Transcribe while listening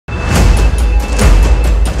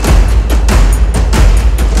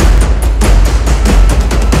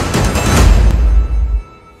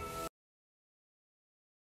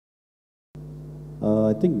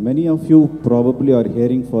think many of you probably are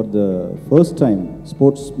hearing for the first time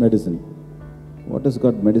sports medicine. What has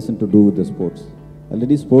got medicine to do with the sports?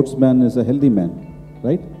 Already sportsman is a healthy man,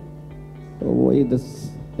 right? So why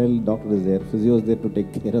this hell doctor is there, physio is there to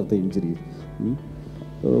take care of the injuries.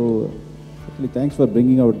 So actually thanks for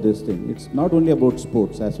bringing out this thing. It's not only about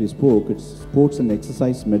sports, as we spoke, it's sports and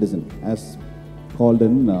exercise medicine as called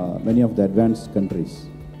in many of the advanced countries.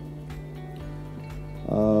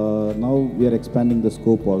 Now we are expanding the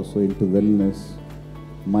scope also into wellness,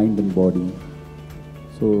 mind and body.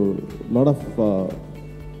 So a lot of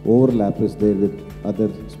overlap is there with other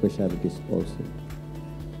specialties also.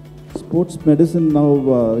 Sports medicine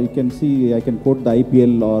now, you can see, I can quote the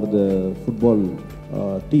IPL or the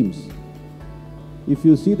football teams. If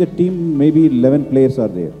you see the team, maybe 11 players are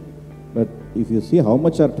there. But if you see how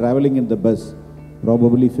much are traveling in the bus,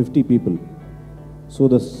 probably 50 people. So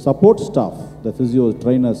the support staff, the physios,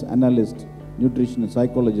 trainers, analysts, nutritionists,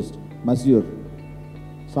 psychologists, masseur,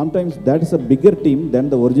 sometimes that is a bigger team than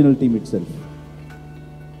the original team itself.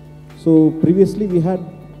 So previously we had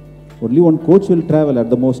only one coach will travel at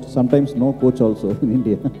the most, sometimes no coach also in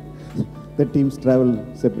India. The teams travel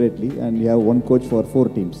separately and you have one coach for 4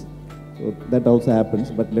 teams. So that also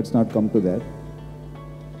happens, but let's not come to that.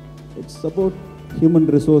 It's about human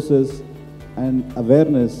resources and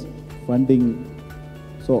awareness, funding.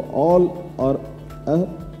 So all are an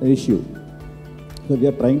issue. So we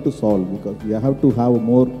are trying to solve because we have to have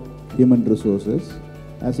more human resources.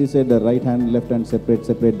 As you said, the right hand, left hand,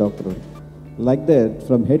 separate doctor. Like that,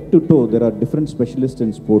 from head to toe, there are different specialists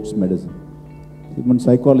in sports medicine. Human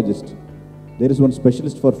psychologist. There is one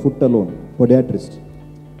specialist for foot alone, podiatrist.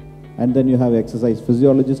 And then you have exercise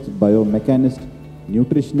physiologist, biomechanist,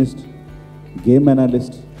 nutritionist, game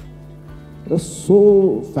analyst. It is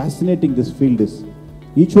so fascinating, this field is.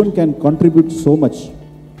 Each one can contribute so much.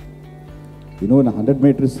 You know, in a 100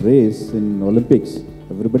 meters race in Olympics,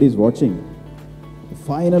 everybody is watching. The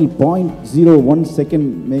final 0.01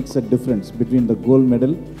 second makes a difference between the gold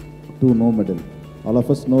medal to no medal. All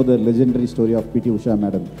of us know the legendary story of P.T. Usha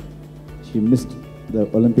madam. She missed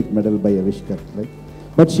the Olympic medal by Avishkar, right?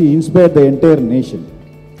 But she inspired the entire nation.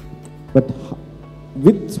 But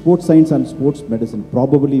with sports science and sports medicine,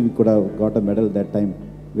 probably we could have got a medal that time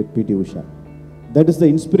with P.T. Usha. That is the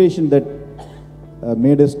inspiration that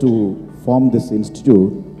made us to form this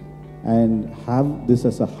institute and have this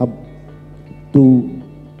as a hub to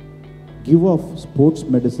give off sports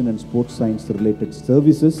medicine and sports science related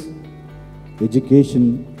services,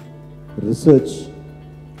 education, research,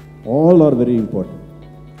 all are very important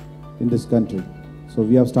in this country. So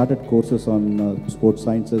we have started courses on sports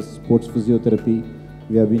sciences, sports physiotherapy.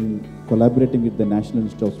 We have been collaborating with the National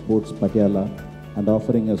Institute of Sports, Patiala, and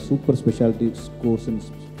offering a super specialty course in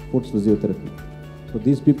sports physiotherapy. So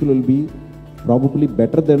these people will be probably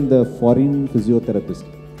better than the foreign physiotherapists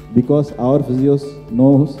because our physios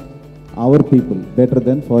knows our people better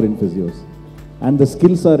than foreign physios. And the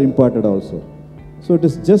skills are imparted also. So it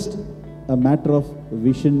is just a matter of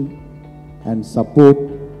vision and support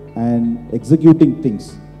and executing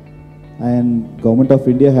things. And Government of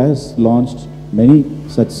India has launched many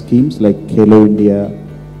such schemes like Hello India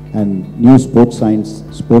and new sports science,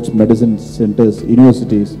 sports medicine centers,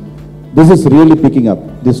 universities. This is really picking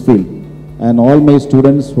up this field. And all my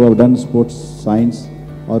students who have done sports science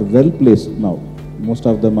are well placed now. Most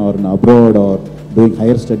of them are abroad or doing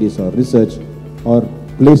higher studies or research or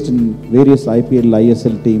placed in various IPL,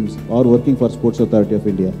 ISL teams or working for Sports Authority of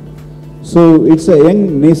India. So it's a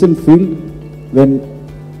young nascent field. When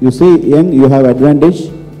you say young, you have advantage,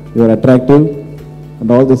 you are attractive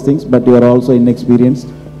and all these things, but you are also inexperienced.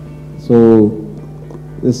 So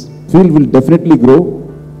this field will definitely grow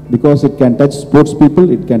because it can touch sports people,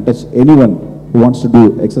 it can touch anyone who wants to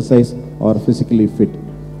do exercise or physically fit.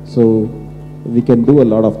 So we can do a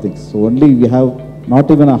lot of things. So only we have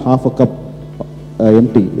not even a half a cup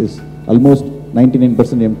empty, is almost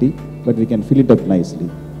 99% empty, but we can fill it up nicely.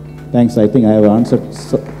 Thanks, I think I have answered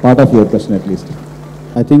part of your question at least.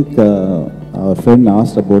 I think our friend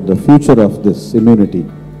asked about the future of this immunity.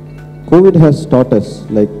 COVID has taught us,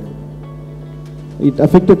 like, it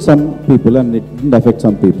affected some people and it didn't affect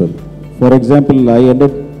some people. For example, I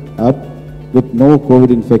ended up with no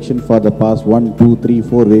COVID infection for the past 1, 2, 3,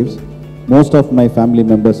 4 waves. Most of my family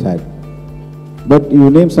members had. But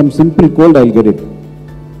you name some simple cold, I'll get it.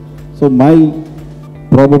 So my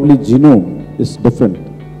probably genome is different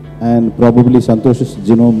and probably Santosh's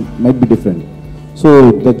genome might be different.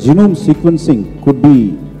 So the genome sequencing could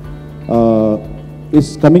be,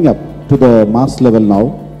 is coming up to the mass level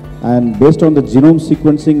now. And based on the genome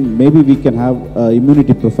sequencing, maybe we can have an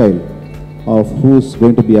immunity profile of who's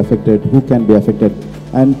going to be affected, who can be affected,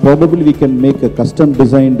 and probably we can make a custom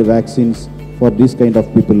designed vaccines for these kind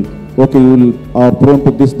of people. Okay, you are prone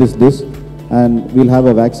to this, and we'll have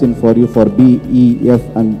a vaccine for you for B, E, F,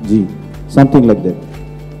 and G, something like that.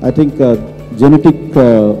 I think genetic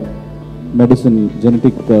medicine,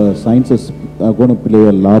 genetic sciences are going to play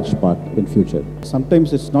a large part in future.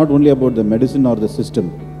 Sometimes it's not only about the medicine or the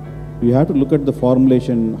system. You have to look at the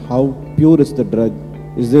formulation, how pure is the drug,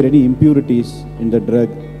 is there any impurities in the drug.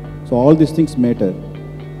 So all these things matter.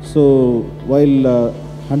 So while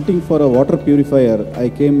hunting for a water purifier, I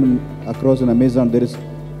came across on Amazon, there is,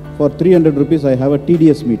 for 300 rupees I have a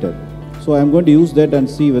TDS meter. So I'm going to use that and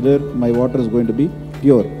see whether my water is going to be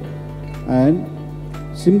pure. And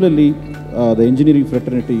similarly, the engineering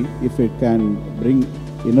fraternity, if it can bring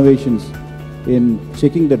innovations in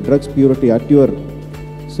checking the drugs purity at your,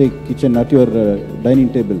 say, kitchen, at your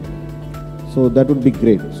dining table, so that would be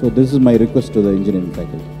great. So this is my request to the engineering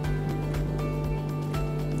faculty.